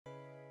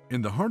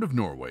In the heart of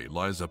Norway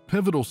lies a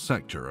pivotal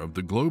sector of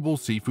the global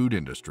seafood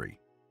industry,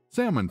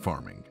 salmon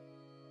farming.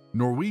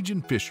 Norwegian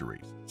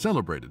fisheries,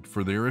 celebrated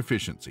for their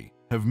efficiency,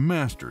 have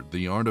mastered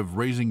the art of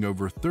raising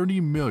over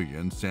 30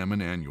 million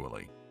salmon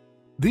annually.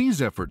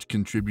 These efforts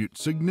contribute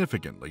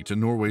significantly to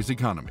Norway's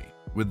economy,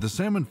 with the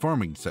salmon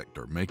farming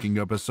sector making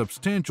up a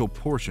substantial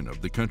portion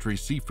of the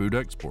country's seafood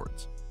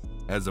exports.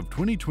 As of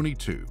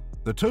 2022,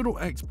 the total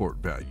export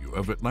value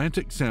of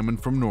Atlantic salmon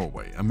from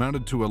Norway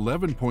amounted to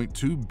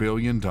 $11.2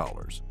 billion.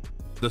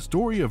 The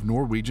story of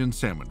Norwegian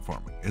salmon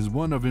farming is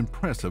one of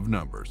impressive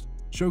numbers,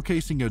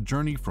 showcasing a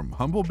journey from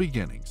humble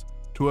beginnings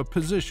to a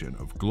position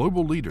of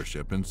global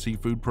leadership in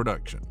seafood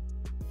production.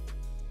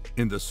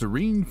 In the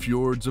serene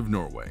fjords of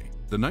Norway,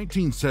 the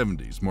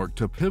 1970s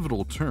marked a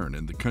pivotal turn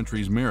in the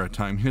country's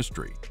maritime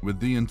history with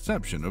the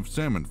inception of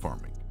salmon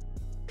farming.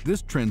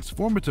 This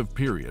transformative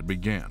period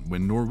began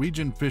when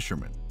Norwegian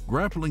fishermen,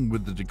 grappling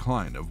with the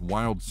decline of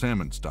wild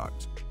salmon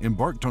stocks,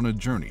 embarked on a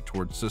journey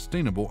towards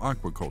sustainable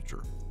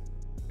aquaculture.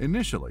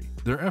 Initially,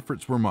 their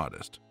efforts were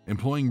modest,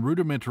 employing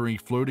rudimentary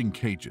floating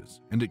cages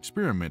and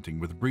experimenting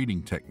with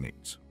breeding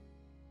techniques.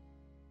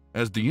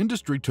 As the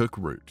industry took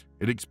root,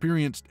 it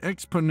experienced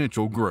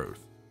exponential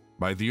growth.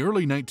 By the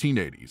early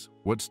 1980s,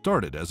 what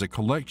started as a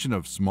collection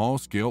of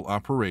small-scale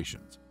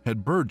operations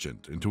had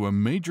burgeoned into a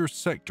major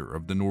sector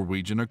of the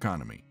Norwegian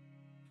economy.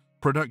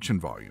 Production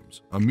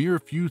volumes, a mere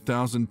few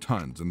thousand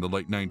tons in the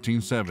late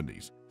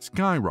 1970s,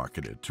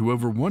 skyrocketed to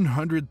over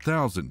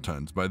 100,000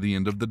 tons by the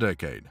end of the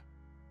decade.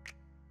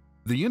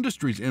 The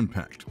industry's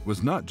impact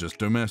was not just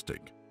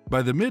domestic.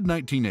 By the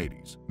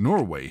mid-1980s,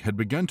 Norway had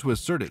begun to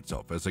assert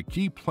itself as a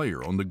key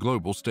player on the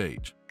global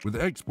stage,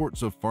 with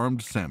exports of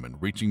farmed salmon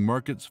reaching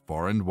markets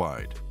far and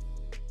wide.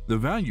 The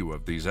value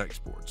of these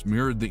exports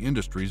mirrored the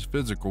industry's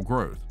physical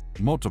growth,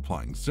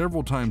 multiplying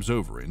several times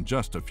over in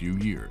just a few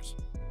years.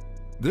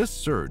 This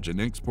surge in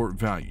export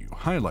value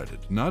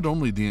highlighted not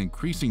only the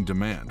increasing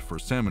demand for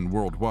salmon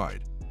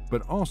worldwide,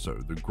 but also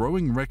the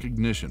growing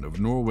recognition of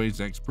Norway's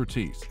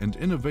expertise and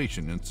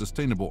innovation in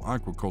sustainable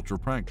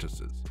aquaculture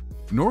practices.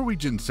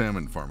 Norwegian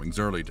salmon farming's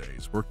early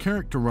days were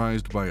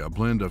characterized by a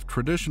blend of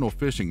traditional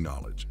fishing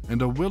knowledge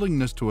and a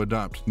willingness to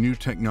adopt new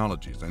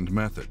technologies and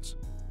methods.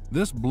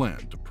 This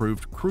blend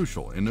proved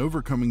crucial in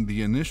overcoming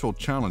the initial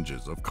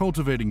challenges of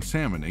cultivating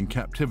salmon in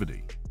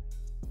captivity.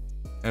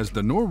 As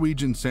the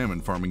Norwegian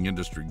salmon farming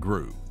industry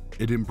grew,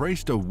 it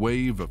embraced a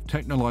wave of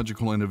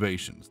technological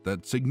innovations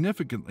that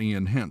significantly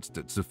enhanced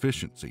its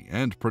efficiency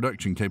and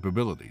production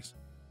capabilities.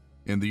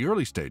 In the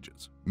early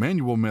stages,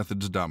 manual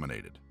methods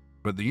dominated,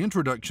 but the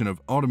introduction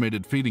of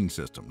automated feeding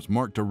systems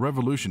marked a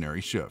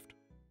revolutionary shift.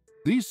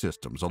 These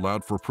systems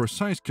allowed for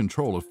precise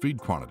control of feed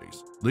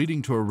quantities,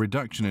 leading to a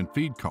reduction in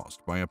feed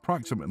cost by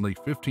approximately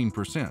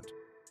 15%,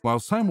 while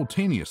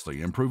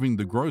simultaneously improving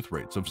the growth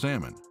rates of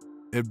salmon.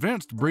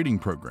 Advanced breeding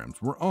programs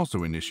were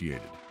also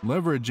initiated,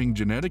 leveraging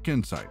genetic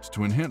insights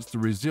to enhance the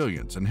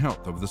resilience and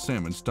health of the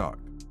salmon stock.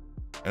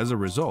 As a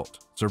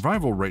result,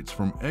 survival rates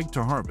from egg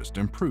to harvest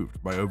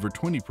improved by over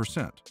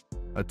 20%,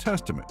 a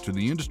testament to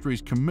the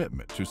industry's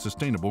commitment to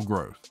sustainable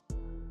growth.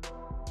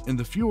 In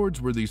the fjords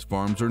where these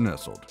farms are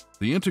nestled,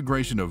 the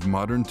integration of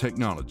modern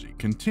technology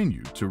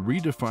continued to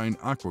redefine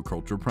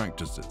aquaculture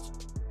practices.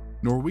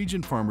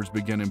 Norwegian farmers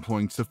began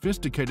employing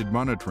sophisticated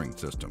monitoring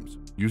systems,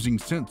 using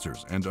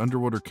sensors and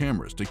underwater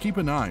cameras to keep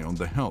an eye on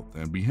the health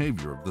and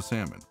behavior of the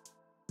salmon.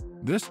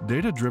 This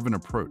data-driven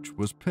approach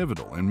was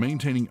pivotal in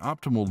maintaining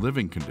optimal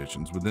living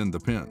conditions within the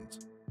pens.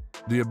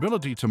 The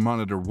ability to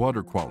monitor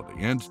water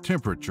quality and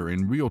temperature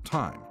in real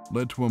time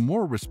led to a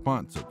more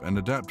responsive and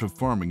adaptive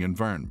farming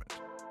environment,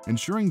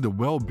 ensuring the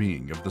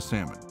well-being of the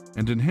salmon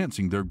and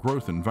enhancing their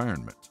growth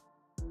environment.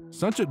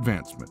 Such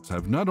advancements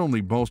have not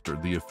only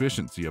bolstered the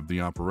efficiency of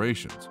the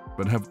operations,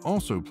 but have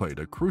also played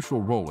a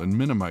crucial role in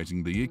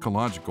minimizing the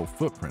ecological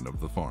footprint of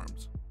the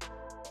farms.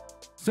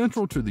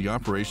 Central to the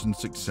operation's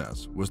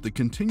success was the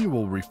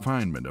continual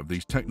refinement of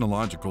these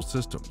technological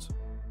systems.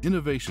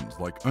 Innovations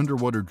like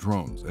underwater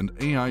drones and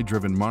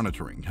AI-driven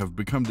monitoring have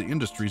become the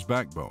industry's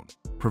backbone,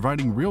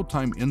 providing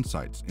real-time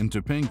insights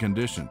into pen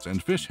conditions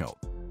and fish health.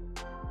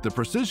 The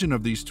precision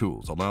of these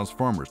tools allows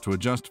farmers to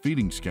adjust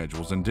feeding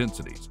schedules and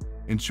densities,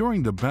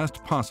 ensuring the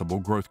best possible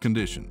growth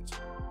conditions.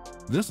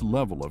 This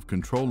level of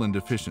control and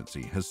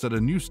efficiency has set a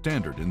new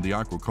standard in the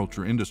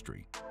aquaculture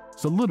industry,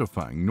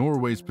 solidifying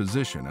Norway's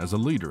position as a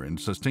leader in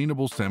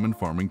sustainable salmon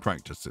farming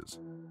practices.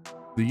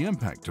 The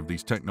impact of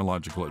these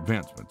technological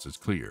advancements is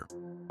clear: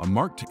 a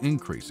marked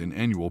increase in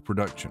annual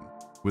production,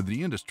 with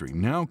the industry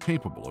now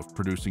capable of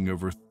producing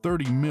over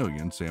 30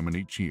 million salmon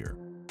each year,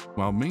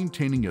 while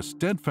maintaining a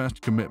steadfast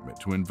commitment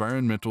to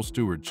environmental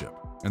stewardship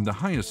and the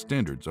highest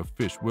standards of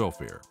fish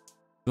welfare.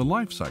 The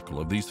life cycle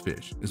of these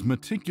fish is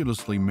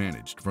meticulously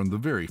managed from the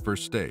very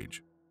first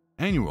stage.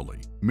 Annually,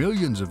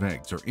 millions of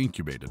eggs are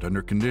incubated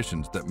under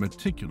conditions that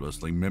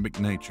meticulously mimic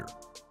nature,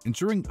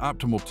 ensuring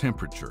optimal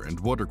temperature and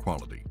water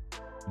quality.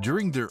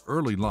 During their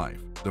early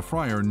life, the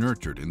fry are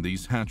nurtured in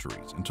these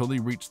hatcheries until they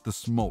reach the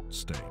smolt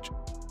stage,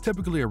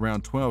 typically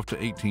around 12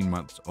 to 18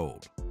 months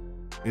old.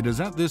 It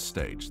is at this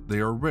stage they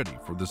are ready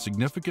for the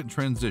significant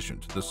transition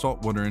to the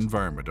saltwater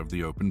environment of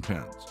the open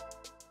pens.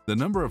 The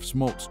number of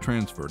smolts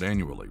transferred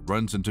annually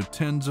runs into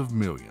tens of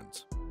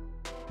millions.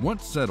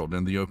 Once settled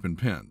in the open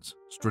pens,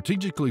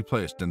 strategically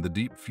placed in the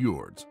deep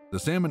fjords, the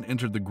salmon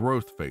enter the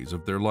growth phase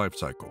of their life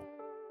cycle.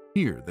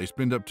 Here, they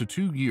spend up to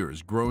 2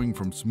 years growing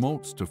from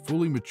smolts to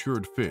fully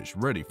matured fish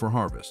ready for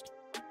harvest.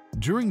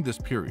 During this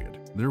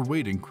period, their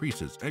weight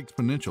increases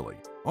exponentially,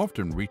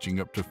 often reaching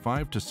up to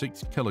 5 to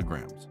 6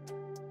 kilograms.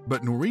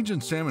 But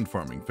Norwegian salmon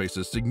farming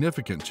faces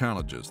significant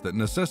challenges that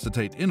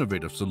necessitate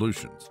innovative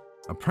solutions.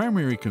 A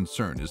primary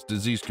concern is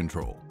disease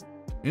control.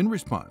 In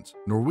response,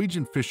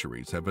 Norwegian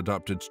fisheries have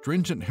adopted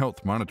stringent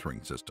health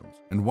monitoring systems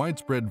and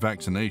widespread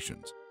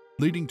vaccinations,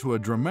 leading to a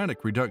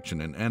dramatic reduction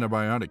in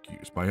antibiotic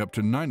use by up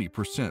to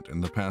 90%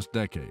 in the past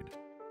decade.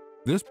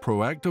 This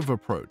proactive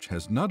approach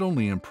has not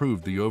only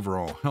improved the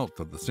overall health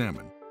of the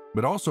salmon,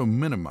 but also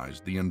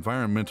minimized the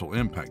environmental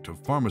impact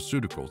of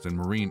pharmaceuticals in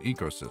marine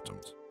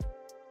ecosystems.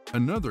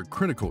 Another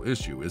critical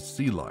issue is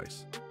sea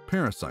lice,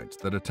 parasites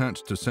that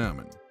attach to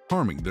salmon,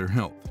 harming their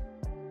health.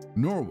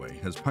 Norway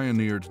has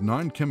pioneered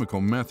non-chemical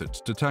methods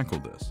to tackle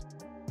this.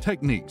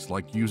 Techniques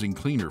like using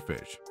cleaner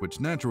fish, which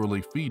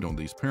naturally feed on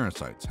these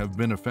parasites, have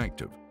been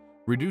effective,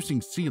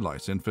 reducing sea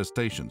lice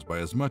infestations by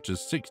as much as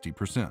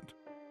 60%.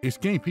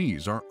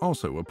 Escapees are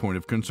also a point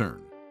of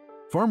concern.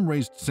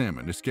 Farm-raised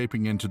salmon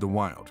escaping into the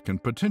wild can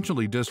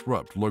potentially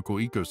disrupt local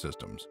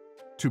ecosystems.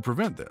 To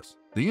prevent this,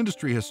 the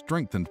industry has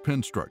strengthened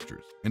pen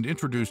structures and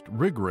introduced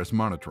rigorous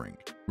monitoring,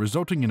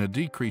 resulting in a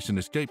decrease in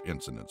escape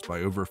incidents by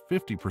over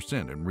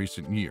 50% in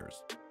recent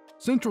years.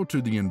 Central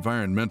to the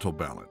environmental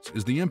balance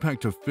is the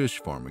impact of fish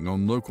farming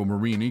on local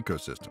marine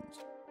ecosystems.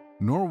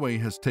 Norway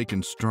has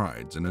taken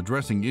strides in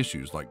addressing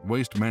issues like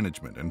waste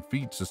management and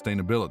feed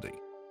sustainability.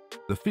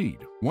 The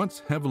feed,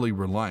 once heavily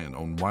reliant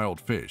on wild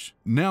fish,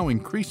 now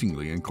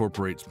increasingly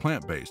incorporates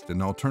plant-based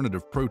and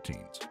alternative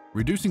proteins,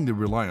 reducing the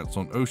reliance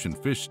on ocean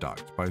fish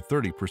stocks by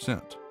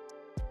 30%.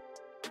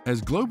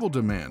 As global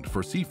demand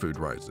for seafood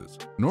rises,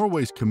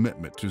 Norway's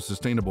commitment to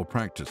sustainable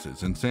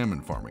practices in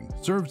salmon farming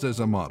serves as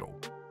a model.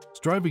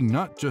 Striving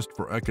not just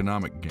for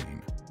economic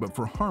gain, but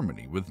for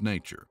harmony with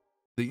nature,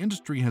 the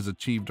industry has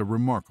achieved a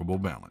remarkable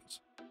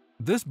balance.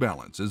 This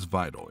balance is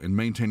vital in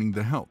maintaining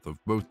the health of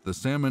both the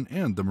salmon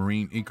and the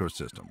marine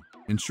ecosystem,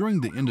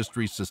 ensuring the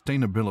industry's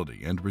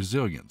sustainability and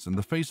resilience in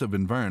the face of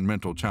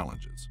environmental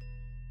challenges.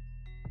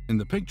 In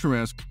the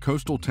picturesque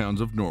coastal towns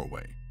of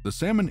Norway, the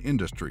salmon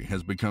industry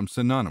has become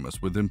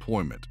synonymous with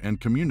employment and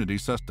community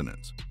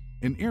sustenance.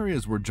 In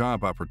areas where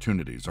job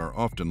opportunities are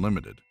often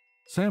limited,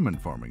 salmon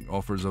farming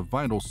offers a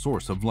vital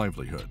source of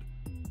livelihood.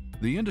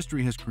 The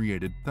industry has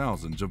created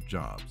thousands of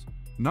jobs,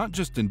 not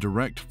just in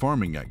direct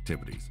farming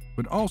activities,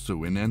 but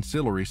also in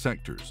ancillary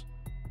sectors.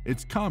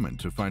 It's common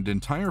to find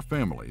entire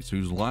families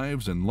whose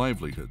lives and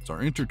livelihoods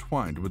are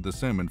intertwined with the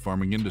salmon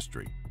farming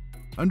industry,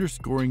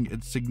 underscoring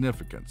its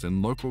significance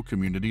in local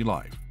community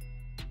life.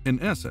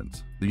 In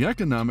essence, the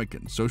economic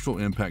and social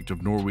impact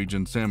of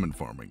Norwegian salmon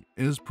farming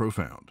is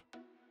profound.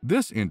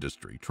 This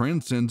industry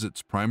transcends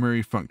its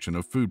primary function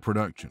of food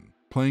production,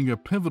 playing a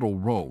pivotal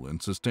role in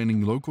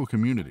sustaining local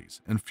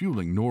communities and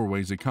fueling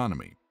Norway's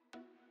economy.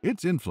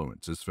 Its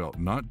influence is felt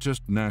not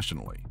just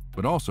nationally,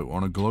 but also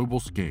on a global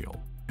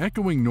scale,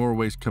 echoing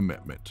Norway's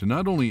commitment to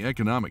not only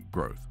economic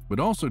growth, but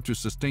also to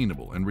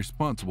sustainable and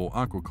responsible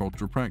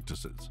aquaculture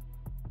practices.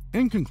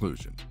 In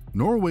conclusion,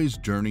 Norway's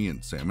journey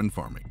in salmon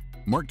farming,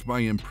 marked by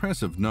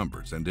impressive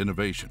numbers and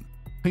innovation,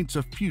 paints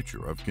a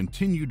future of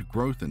continued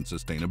growth and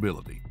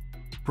sustainability.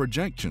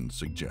 Projections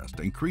suggest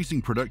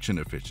increasing production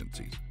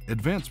efficiencies,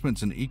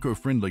 advancements in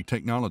eco-friendly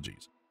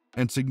technologies,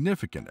 and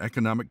significant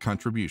economic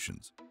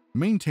contributions,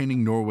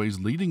 maintaining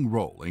Norway's leading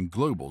role in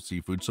global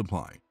seafood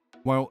supply,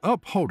 while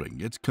upholding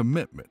its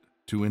commitment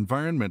to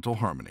environmental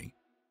harmony.